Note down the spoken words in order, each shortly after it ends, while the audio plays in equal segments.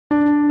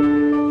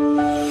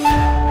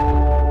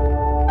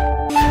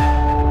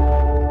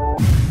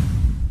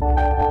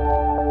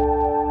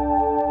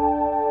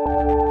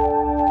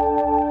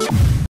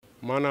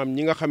maanaam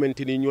ñi nga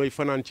xamante ni ñooy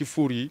fanaan ci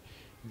four yi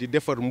di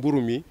defar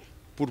mburu mi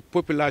pour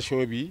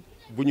population bi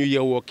bu ñu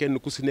yeewoo kenn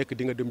ku si nekk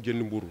di nga dem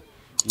jënd mburu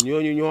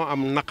ñooñu ñoo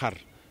am naqar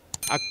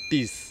ak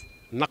tiis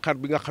naqar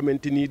bi nga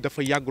xamante ni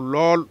dafa yàgg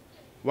lool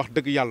wax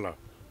dëgg yàlla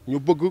ñu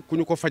bëgg ku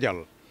ñu ko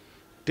fajal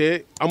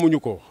te amuñu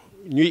ko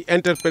ñuy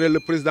interpeller le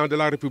président de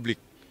la république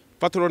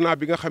patronat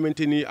bi nga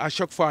xamante ni à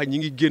chaque fois ñi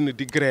ngi génn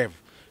di grève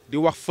di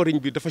wax farine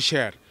bi dafa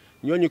cher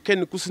ñooñu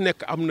kenn ku si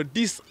nekk am na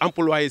 10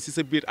 employés si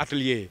sa biir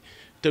atelier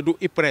te du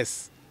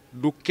IPRES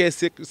du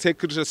caisse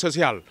sécurité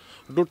sociale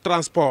du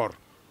transport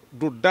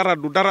du dara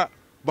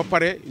ba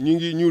pare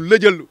ñu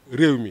lëjal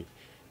réew mi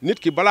nit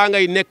ki balaa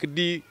ngay nekk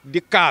di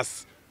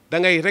kaas da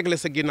ngay régler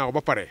sa ginnaaw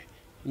ba pare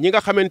ñi nga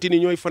xamante ni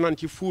ñooy fanaan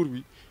ci four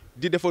bi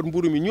di defar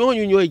mburu mi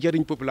ñooñu ñooy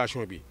jëriñ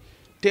population bi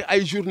te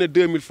ay journée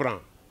 2000 francs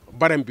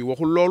barème bi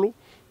waxul loolu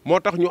moo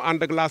tax ñu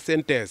ànd ak la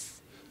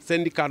synthèse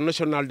syndicat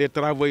national des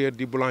travailleurs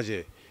du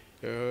boulanger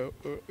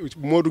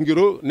Modou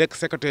Ngiro nekk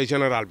secrétaire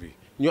général bi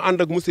ñu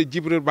ànd ak monsieur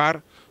Djibril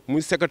Bar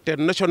muy secrétaire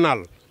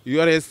national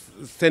yore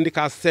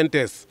syndicat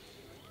synthèse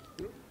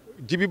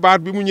Djibi Bar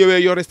bi mu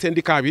ñëwee yore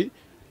syndicat bi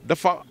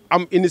dafa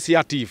am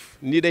initiative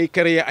ni day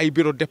créer ay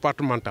bureau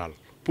départemental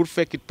pour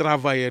fekki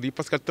travailleurs yi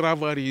parce que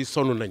travailleurs yi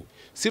sonn nañ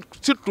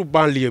surtout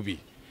banlieue bi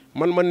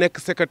man ma nekk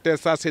secrétaire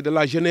chargé de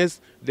la jeunesse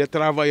des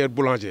travailleurs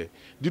boulangers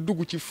di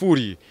dugg ci four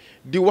yi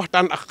di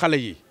waxtaan ak xale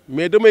yi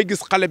mais damay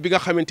gis xale bi nga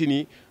xamante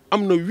ni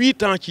am na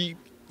 8 ans ci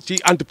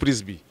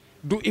entreprise bi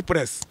du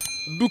IPRES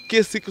du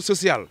caisse sécurité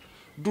sociale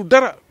du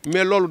dara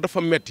mais loolu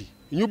dafa metti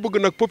ñu bëgg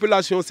nag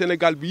population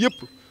Sénégal bi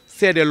yëpp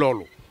seede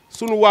loolu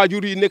sunu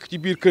waajur yi nekk ci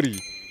biir kër yi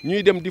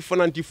ñuy dem di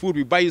fanaan ci four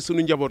bi bàyyi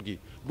sunu njaboot gi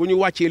bu ñu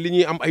wàccee li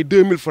ñuy am ay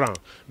 2000 francs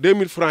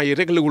 2000 francs yi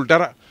réglewul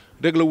dara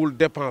réglewul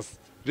dépense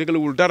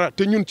réglewul dara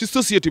te ñun ci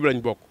société bi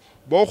lañ bokk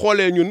boo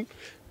xoolee ñun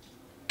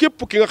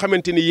képp ki nga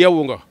xamante ni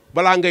yeewu nga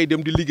balaa ngay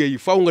dem di liggéeyi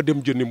faw nga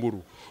dem jëndi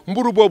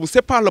mburu boobu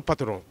c'est pas le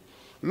patron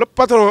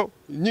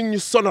ñi ngi ñu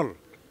sonal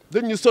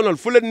dañ ñu sonal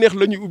fu leen neex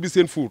la ñuy ubbi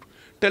seen four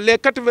te les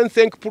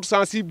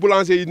 85% si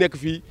boulanger yi nekk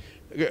fii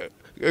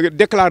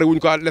déclaré wuñ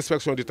ko à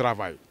l'inspection du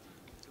travail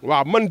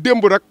waaw man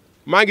démb rek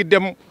maa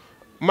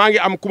ngi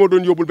am ku ma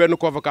doon yóbbul benn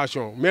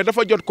convocation mais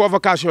dafa jot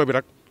convocation bi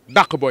rek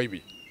dàq booy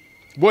bi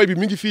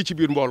mi ngi fii ci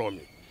biir mbooloo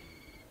mi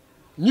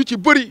ñu ci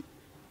bëri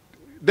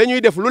dañuy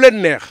def lu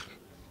leen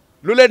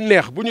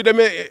neex bu ñu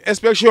demee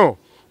inspection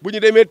bu ñu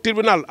demee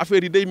tribunal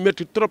affaire yi day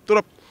métti trop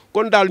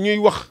kon daal ñuy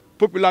wax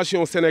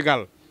population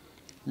Sénégal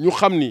ñu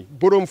xam ni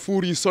borom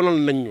fuur yi sonal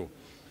nañ ñu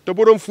te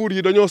borom fuur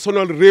yi dañoo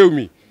sonal réew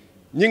mi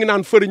ñi ngi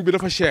naan farine bi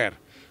dafa cher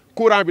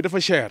courant bi dafa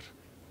cher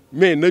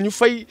mais nañu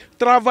fay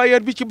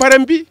travailleur bi ci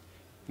barème bi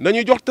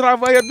nañu jox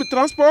travailleur bi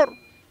transport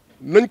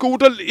nañ ko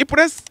wutal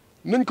IPRES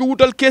nañ ko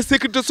wutal caisse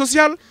sécurité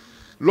sociale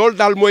loolu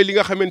daal mooy li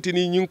nga xamante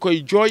ni ñu ngi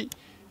koy jooy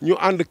ñu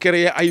ànd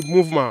créer ay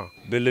mouvement.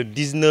 ba le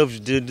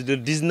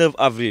 19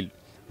 avril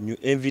ñu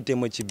invité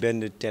ma ci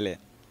benn télé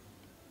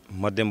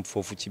ma dem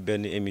foofu ci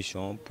benn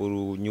émission pour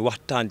ñu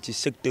waxtaan ci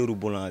secteur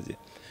boulanger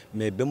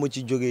mais ba ma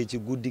ci jógee ci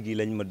guddi gi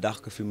lañ ma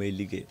dàq fi may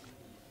liggéey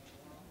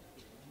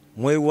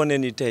mooy wane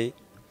ni tey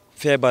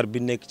feebar bi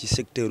nekk ci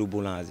secteur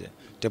boulanger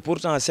te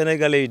pourtant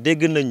sénégalais yi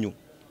dégg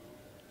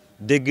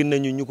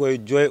nañ ñu koy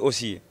jooy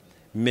aussi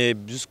mais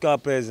jusqu'à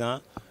présent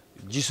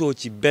gisoo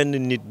ci benn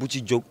nit bu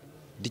ci jóg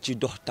di ci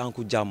dox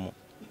tànku jàmm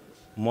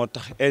moo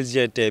tax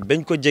LGT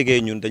bañ ko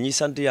jegee ñun dañuy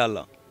sant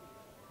yàlla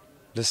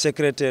le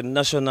secrétaire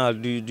national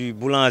du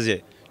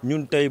boulanger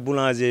ñun tey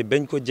boulanger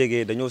bañ ko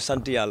jegee dañoo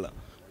sant yàlla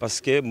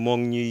parce que moo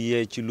ngi ñuy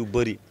yee ci lu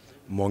bëri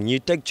moo ngi ñuy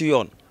teg ci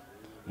yoon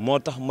moo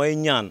tax may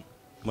ñaan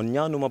man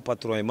ñaanuma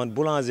patron yi man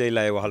boulanger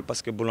lay waxal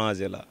parce que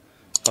boulanger la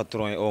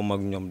patron yi oo mag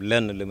ñoom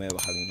lenn li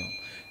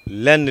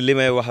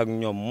may wax ak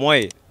ñoom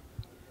mooy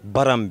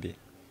baram bi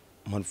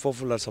man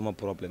foofu la sama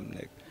problème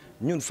nekk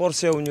ñun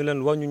forcé wu ñu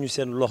leen wàññu ñu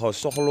seen loxo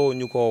soxloo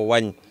ñu ko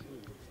wàññ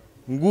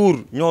nguur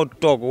ñoo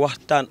toog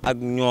waxtaan ak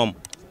ñoom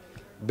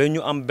ba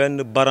ñu am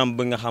benn baram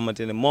bi nga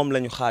xamante ne moom la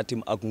ñu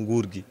xaatim ak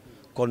nguur gi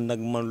kon nag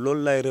man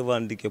loolu lay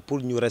revendiquer pour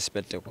ñu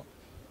respecter ko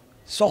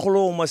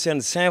soxlawuma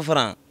seen 5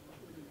 francs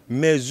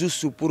mais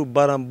juste pour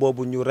baram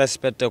boobu ñu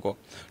respecter ko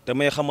te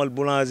may xamal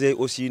boulanger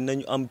aussi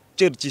nañu am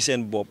cër ci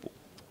seen bopp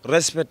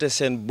respecter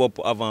seen bopp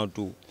avant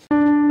tout